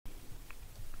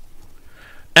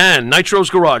And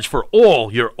Nitro's Garage for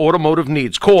all your automotive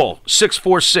needs. Call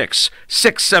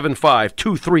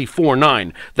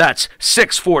 646-675-2349. That's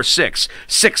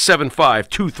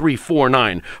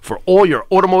 646-675-2349. For all your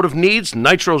automotive needs,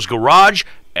 Nitro's Garage.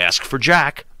 Ask for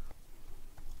Jack.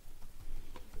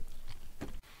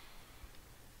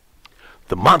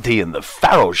 The Monty and the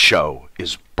Pharaoh Show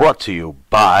is brought to you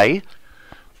by...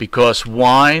 Because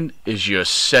wine is your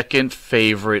second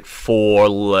favorite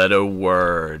four-letter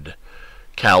word.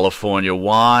 California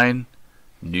wine,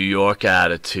 New York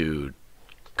attitude.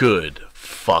 Good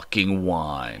fucking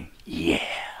wine. Yeah.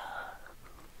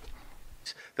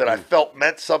 That I felt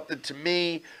meant something to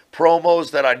me.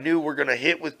 Promos that I knew were going to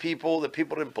hit with people that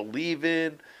people didn't believe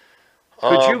in.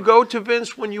 Could you go to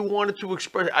Vince when you wanted to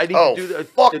express? I need to do that.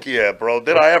 Fuck yeah, bro.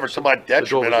 Did I ever? To my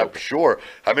detriment, I'm sure.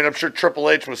 I mean, I'm sure Triple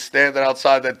H was standing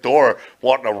outside that door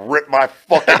wanting to rip my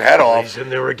fucking head off. He's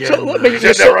in there again. So, He's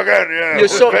in there again, yeah.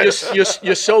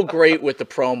 You're so great with the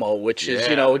promo, which is,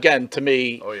 you know, again, to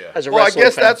me, as a well, wrestling I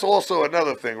guess fan, that's also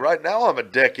another thing. Right now, I'm a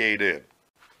decade in.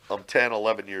 I'm 10,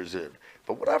 11 years in.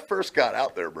 But when I first got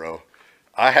out there, bro,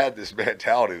 I had this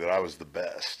mentality that I was the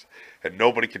best. And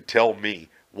nobody could tell me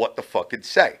what the fucking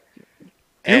say.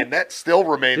 And that still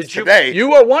remains today.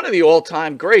 You are one of the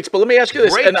all-time greats. But let me ask you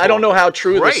this, and I don't know how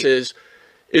true this is.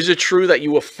 Is it true that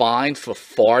you were fined for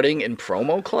farting in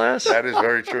promo class? That is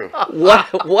very true. What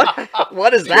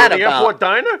is that about? The airport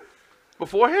diner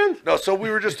beforehand? No, so we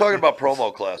were just talking about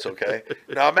promo class, okay?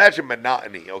 Now imagine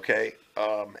monotony, okay?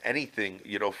 Anything,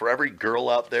 you know, for every girl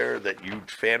out there that you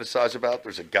fantasize about,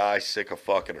 there's a guy sick of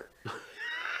fucking her.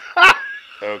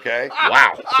 Okay?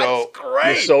 Wow. So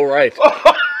great. You're so right.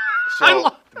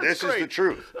 So this is the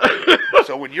truth.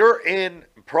 So when you're in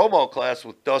promo class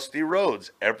with Dusty Rhodes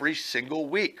every single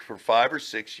week for 5 or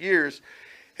 6 years,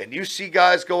 and you see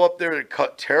guys go up there and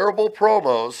cut terrible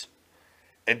promos,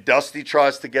 and Dusty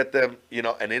tries to get them, you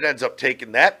know, and it ends up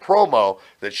taking that promo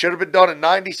that should have been done in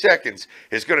 90 seconds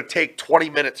is going to take 20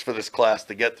 minutes for this class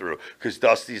to get through because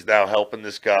Dusty's now helping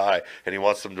this guy and he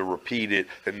wants them to repeat it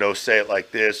and no, say it like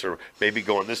this or maybe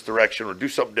go in this direction or do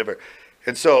something different.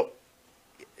 And so,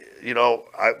 you know,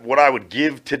 what I would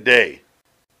give today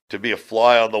to be a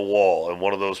fly on the wall in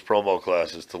one of those promo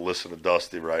classes to listen to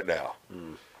Dusty right now.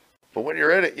 But when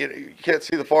you're in it, you can't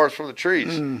see the forest from the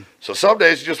trees. So some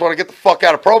days you just want to get the fuck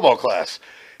out of promo class.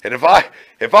 And if I'm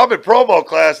in promo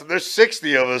class and there's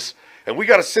 60 of us and we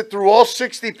got to sit through all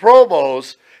 60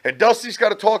 promos and Dusty's got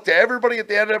to talk to everybody at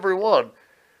the end of every one,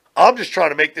 I'm just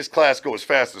trying to make this class go as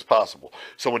fast as possible.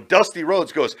 So when Dusty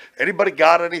Rhodes goes, anybody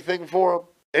got anything for him?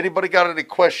 Anybody got any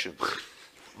questions?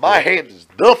 My hand is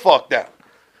the fuck down.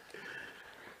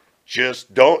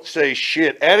 Just don't say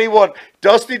shit. Anyone,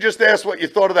 Dusty just asked what you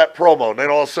thought of that promo, and then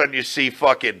all of a sudden you see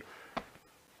fucking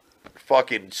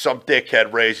some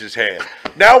dickhead raise his hand.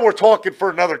 Now we're talking for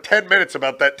another 10 minutes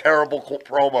about that terrible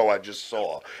promo I just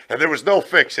saw. And there was no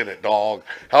fixing it, dog.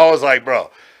 I was like,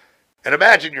 bro. And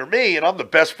imagine you're me, and I'm the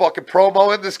best fucking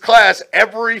promo in this class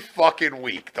every fucking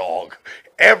week, dog.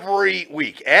 Every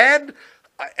week. And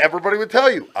everybody would tell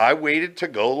you, I waited to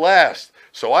go last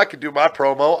so I could do my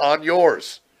promo on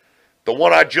yours. The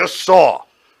one I just saw.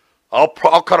 I'll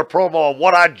cut a promo on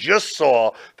what I just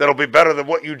saw that'll be better than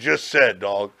what you just said,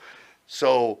 dog.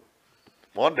 So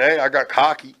one day I got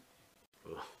cocky.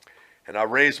 And I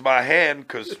raised my hand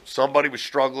because somebody was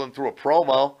struggling through a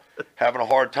promo, having a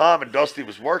hard time, and Dusty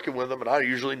was working with them, and I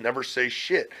usually never say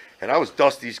shit. And I was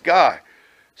Dusty's guy.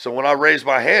 So when I raised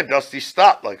my hand, Dusty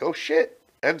stopped like, oh, shit.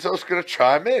 Enzo's going to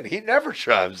chime in. He never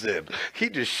chimes in. He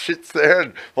just sits there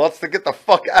and wants to get the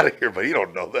fuck out of here, but he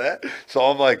don't know that. So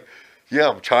I'm like, yeah,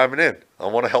 I'm chiming in. I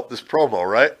want to help this promo,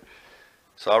 right?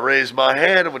 So I raised my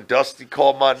hand, and when Dusty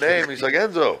called my name, he's like,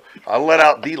 Enzo, I let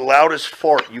out the loudest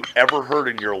fart you ever heard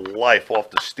in your life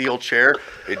off the steel chair.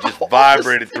 It just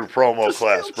vibrated through promo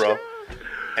class, bro.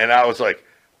 And I was like,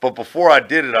 but before I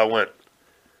did it, I went,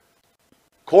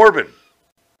 Corbin.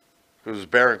 It was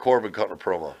Baron Corbin cutting a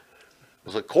promo. I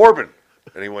was like, Corbin.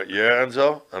 And he went, yeah,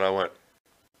 Enzo? And I went,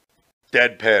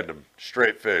 deadpanned him,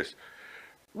 straight face.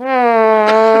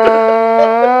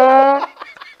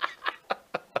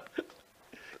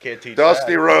 Can't teach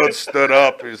Dusty that. Rhodes stood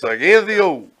up. He was like,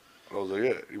 Enzo. I was like,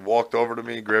 yeah. He walked over to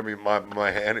me, grabbed me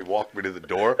my hand. He walked me to the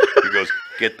door. He goes,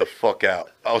 get the fuck out.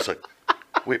 I was like,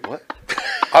 wait, what?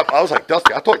 I was like,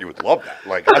 Dusty, I thought you would love that.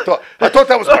 Like, I thought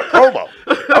that was my promo.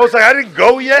 I was like, I didn't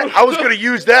go yet. I was going to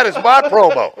use that as my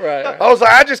promo. Right. I was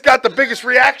like, I just got the biggest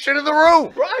reaction in the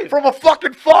room. Right. From a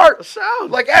fucking fart.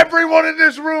 Sound. Like, everyone in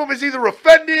this room is either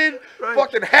offended,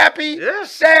 fucking happy,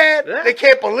 sad. Yeah. They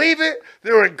can't believe it.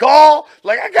 They're in gall.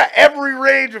 Like, I got every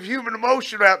range of human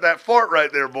emotion out that fart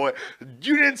right there, boy.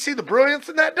 You didn't see the brilliance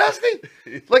in that, Dusty?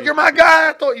 Like, you're my guy.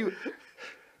 I thought you...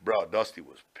 Bro, Dusty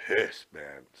was pissed,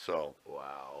 man. So...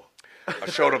 Wow. I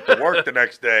showed up to work the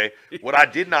next day. What I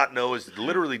did not know is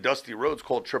literally Dusty Rhodes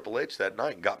called Triple H that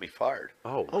night and got me fired.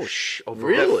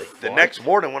 Really? The next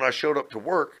morning when I showed up to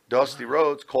work, Dusty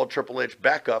Rhodes called Triple H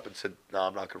back up and said, "No,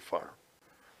 I'm not going to fire him."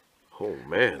 Oh,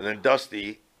 man. And then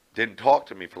Dusty didn't talk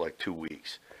to me for like 2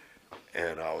 weeks.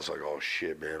 And I was like, oh,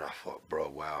 shit, man. Bro,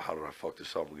 wow, how did I fuck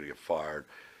this up? I'm going to get fired.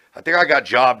 I think I got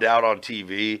jobbed out on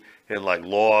TV and like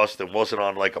lost and wasn't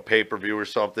on like a pay-per-view or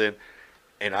something.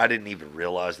 And I didn't even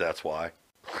realize that's why.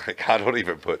 Like, I don't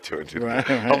even put two and two. Right.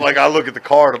 I'm like, I look at the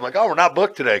card. I'm like, oh, we're not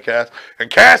booked today, Cass. And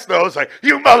Cass knows, like,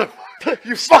 you motherfucker,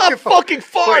 you fucking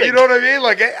farting. You know what I mean?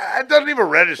 Like, it doesn't even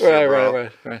register, bro.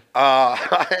 Right.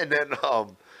 And then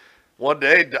one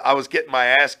day I was getting my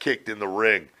ass kicked in the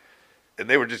ring, and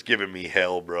they were just giving me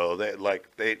hell, bro.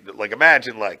 They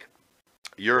imagine like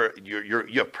you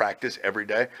have practice every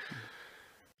day.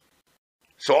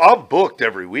 So I'm booked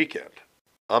every weekend.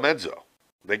 I'm Enzo.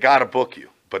 They gotta book you,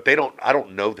 but they don't. I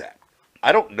don't know that.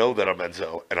 I don't know that I'm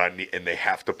Enzo, and they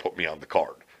have to put me on the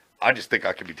card. I just think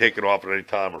I can be taken off at any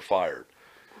time or fired.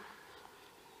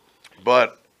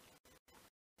 But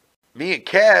me and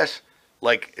Cass,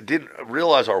 like, didn't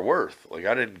realize our worth. Like,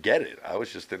 I didn't get it. I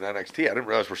was just in NXT. I didn't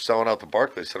realize we're selling out the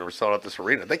Barclays Center. We're selling out this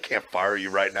arena. They can't fire you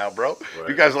right now, bro. Right.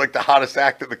 You guys are like the hottest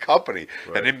act in the company.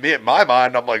 Right. And in my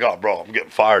mind, I'm like, oh, bro, I'm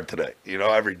getting fired today. You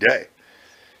know, every day.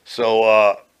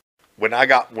 So when I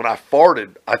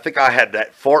farted, I think I had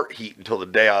that fart heat until the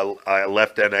day I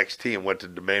left NXT and went to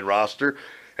the main roster,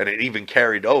 and it even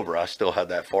carried over. I still had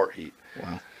that fart heat.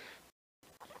 Wow.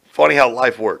 Funny how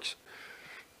life works.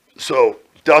 So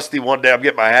Dusty, one day I'm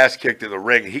getting my ass kicked in the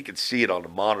ring, and he could see it on the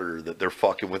monitor that they're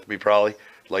fucking with me probably.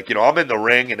 Like, you know, I'm in the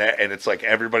ring, and it's like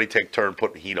everybody take turn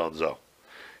putting heat on Zoe.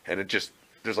 And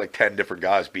there's like 10 different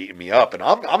guys beating me up, and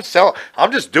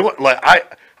I'm just doing, like,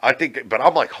 I think, but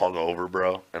I'm like hungover,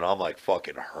 bro, and I'm like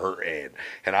fucking hurting.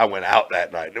 And I went out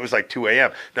that night, and it was like 2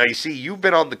 a.m. Now, you see, you've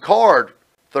been on the card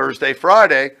Thursday,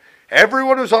 Friday.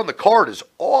 Everyone who's on the card is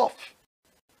off.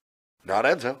 Not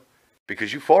Enzo,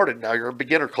 because you farted. Now you're in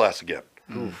beginner class again.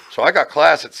 So I got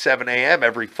class at 7 a.m.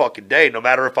 every fucking day, no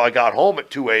matter if I got home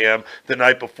at 2 a.m. the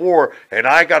night before, and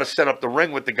I got to set up the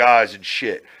ring with the guys and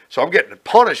shit. So I'm getting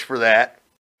punished for that.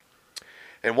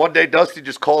 And one day, Dusty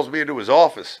just calls me into his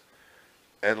office.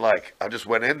 And, like, I just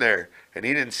went in there, and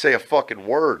he didn't say a fucking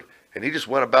word. And he just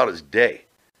went about his day.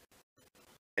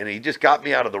 And he just got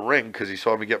me out of the ring because he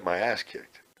saw me get my ass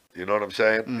kicked. You know what I'm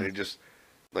saying? And he just,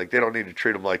 like, they don't need to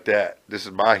treat him like that. This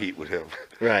is my heat with him.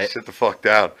 Right. Sit the fuck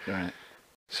down. Right.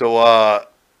 So,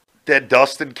 then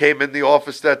Dustin came in the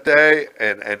office that day,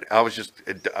 and I was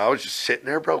just sitting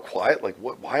there, bro, quiet. Like,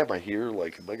 what? Why am I here?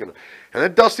 Like, am I gonna? And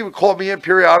then Dusty would call me in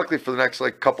periodically for the next,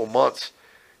 like, couple months.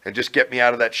 And just get me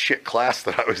out of that shit class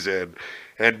that I was in.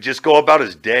 And just go about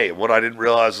his day. And what I didn't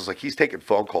realize was, like, he's taking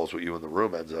phone calls with you in the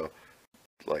room, Enzo.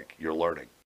 Like, you're learning.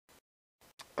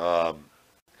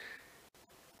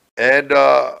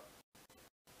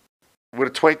 With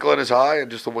a twinkle in his eye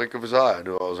and just a wink of his eye, I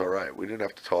knew I was all right. We didn't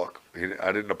have to talk.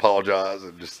 I didn't apologize.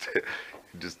 And just you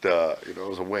know, it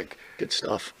was a wink. Good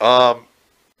stuff.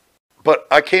 But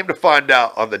I came to find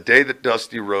out on the day that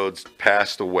Dusty Rhodes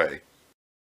passed away,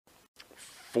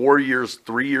 3 years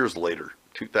later,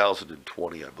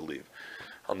 2020, I believe.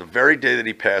 On the very day that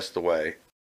he passed away,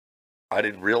 I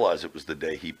didn't realize it was the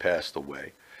day he passed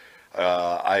away.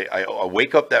 I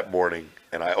wake up that morning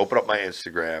and I open up my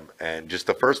Instagram, and just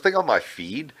the first thing on my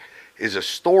feed is a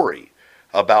story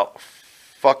about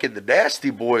fucking the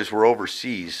Nasty Boys were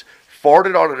overseas,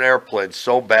 farted on an airplane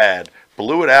so bad,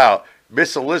 blew it out.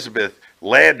 Miss Elizabeth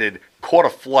landed, caught a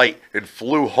flight, and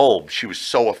flew home. She was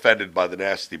so offended by the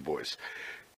Nasty Boys.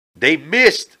 They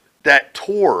missed that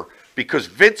tour because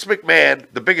Vince McMahon,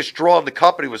 the biggest draw in the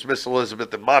company was Miss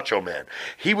Elizabeth and Macho Man.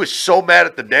 He was so mad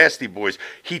at the Nasty Boys,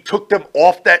 he took them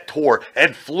off that tour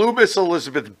and flew Miss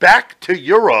Elizabeth back to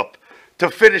Europe to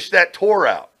finish that tour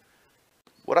out.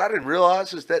 What I didn't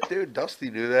realize is that, dude, Dusty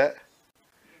knew that.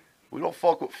 We don't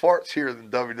fuck with farts here in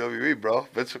the WWE, bro.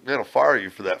 Vince McMahon will fire you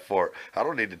for that fart. I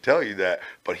don't need to tell you that,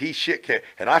 but he shit can't.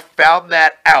 And I found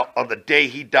that out on the day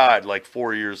he died, like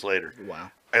 4 years later.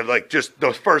 Wow. And like just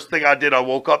the first thing I did, I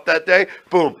woke up that day,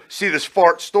 boom, see this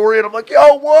fart story, and I'm like,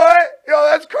 yo, what? Yo,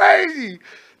 that's crazy.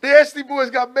 The Nasty Boys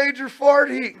got major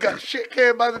fart heat, got shit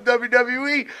canned by the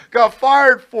WWE, got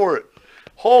fired for it.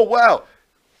 Oh, wow.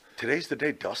 Today's the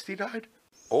day Dusty died?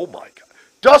 Oh, my God.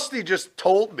 Dusty just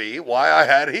told me why I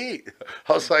had heat.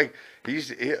 I was like,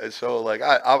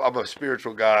 I'm a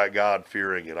spiritual guy,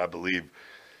 God-fearing, and I believe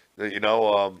that,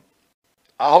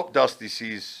 I hope Dusty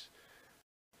sees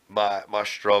my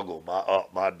struggle, my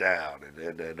up, my down,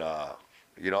 and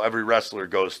every wrestler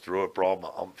goes through it, bro.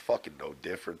 I'm fucking no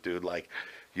different, dude. Like,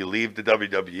 you leave the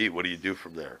WWE, what do you do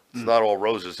from there? It's not all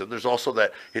roses. And there's also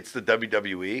that it's the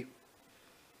WWE.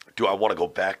 Do I want to go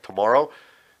back tomorrow?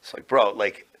 It's like, bro,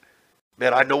 like,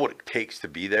 man, I know what it takes to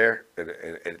be there, and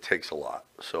it takes a lot.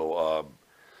 So,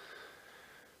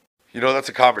 that's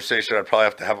a conversation I'd probably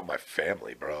have to have with my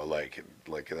family, bro. Like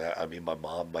that. I mean, my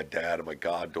mom, my dad, and my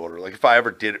goddaughter. Like, if I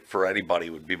ever did it for anybody,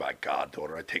 it would be my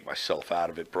goddaughter. I'd take myself out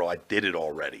of it, bro. I did it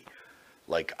already.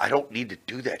 Like, I don't need to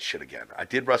do that shit again. I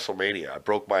did WrestleMania. I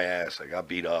broke my ass. I got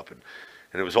beat up, and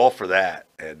it was all for that.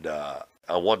 And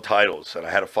I won titles, and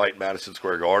I had a fight in Madison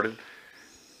Square Garden.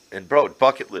 And, bro,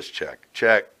 bucket list check.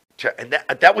 And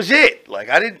that was it. Like,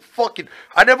 I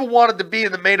never wanted to be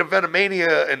in the main event of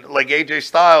Mania and, like, AJ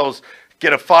Styles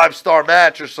get a 5-star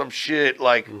match or some shit.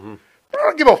 Like, I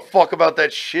don't give a fuck about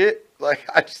that shit. Like,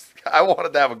 I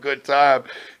wanted to have a good time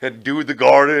and do the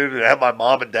Garden and have my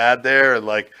mom and dad there. And,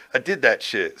 like, I did that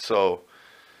shit. So,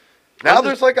 now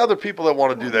there's, like, other people that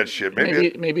want to do that shit.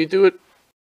 Maybe do it.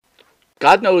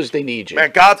 God knows they need you.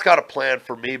 Man, God's got a plan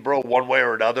for me, bro, one way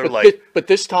or another. But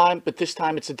this time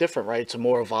it's a different, right? It's a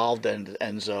more evolved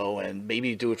Enzo, and maybe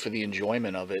you do it for the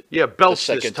enjoyment of it. Yeah, belts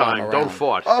this time. Don't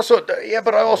fart. Also, yeah,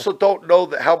 but I also don't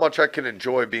know how much I can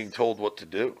enjoy being told what to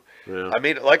do. Yeah. I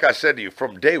mean, like I said to you,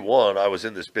 from day one, I was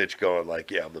in this bitch going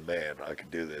like, yeah, I'm the man. I can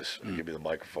do this. Give me the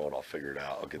microphone. I'll figure it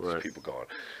out. I'll get these people going.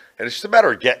 And it's just a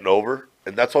matter of getting over,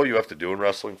 and that's all you have to do in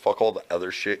wrestling. Fuck all the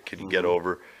other shit. Can you get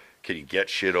over? Can you get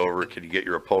shit over? Can you get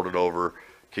your opponent over?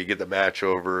 Can you get the match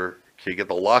over? Can you get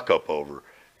the lockup over?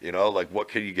 Like, what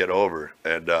can you get over?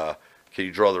 And can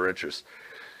you draw their interest?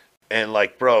 And,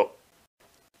 like, bro,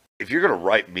 if you're going to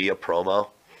write me a promo,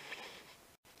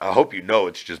 I hope you know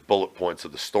it's just bullet points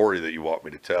of the story that you want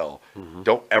me to tell.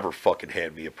 Don't ever fucking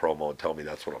hand me a promo and tell me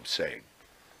that's what I'm saying.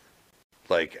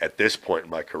 Like, at this point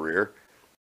in my career,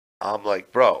 I'm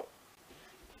like, bro,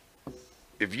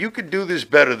 if you can do this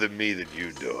better than me, then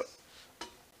you do it.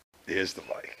 Here's the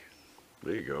mic.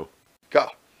 There you go.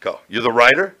 Go. You're the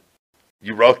writer?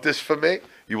 You wrote this for me?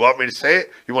 You want me to say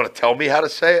it? You want to tell me how to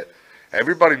say it?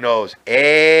 Everybody knows.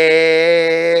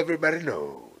 Everybody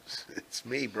knows. It's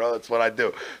me, bro. That's what I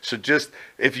do. So just,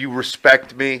 if you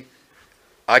respect me,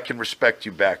 I can respect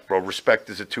you back, bro. Respect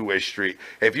is a two-way street.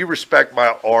 If you respect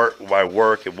my art, my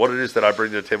work, and what it is that I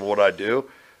bring to the table, what I do,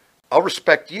 I'll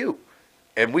respect you.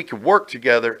 And we can work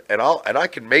together, and I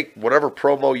can make whatever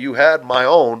promo you had my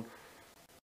own,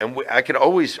 and I can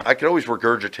always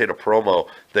regurgitate a promo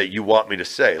that you want me to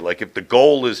say. Like, if the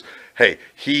goal is, hey,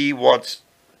 he wants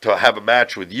to have a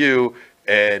match with you,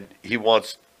 and he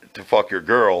wants to fuck your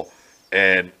girl,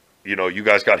 and you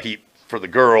guys got heat for the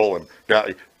girl, and now,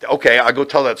 okay, I go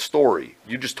tell that story.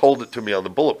 You just told it to me on the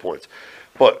bullet points.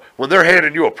 But when they're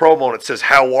handing you a promo and it says,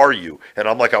 how are you? And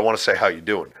I'm like, I want to say, how you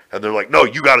doing? And they're like, no,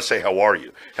 you got to say, how are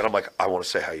you? And I'm like, I want to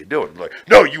say, how you doing? They're like,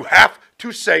 no, you have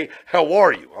to say, how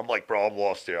are you? I'm like, bro, I'm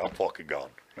lost here. I'm fucking gone.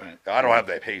 Right. I don't have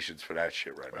that patience for that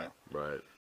shit right now. Right.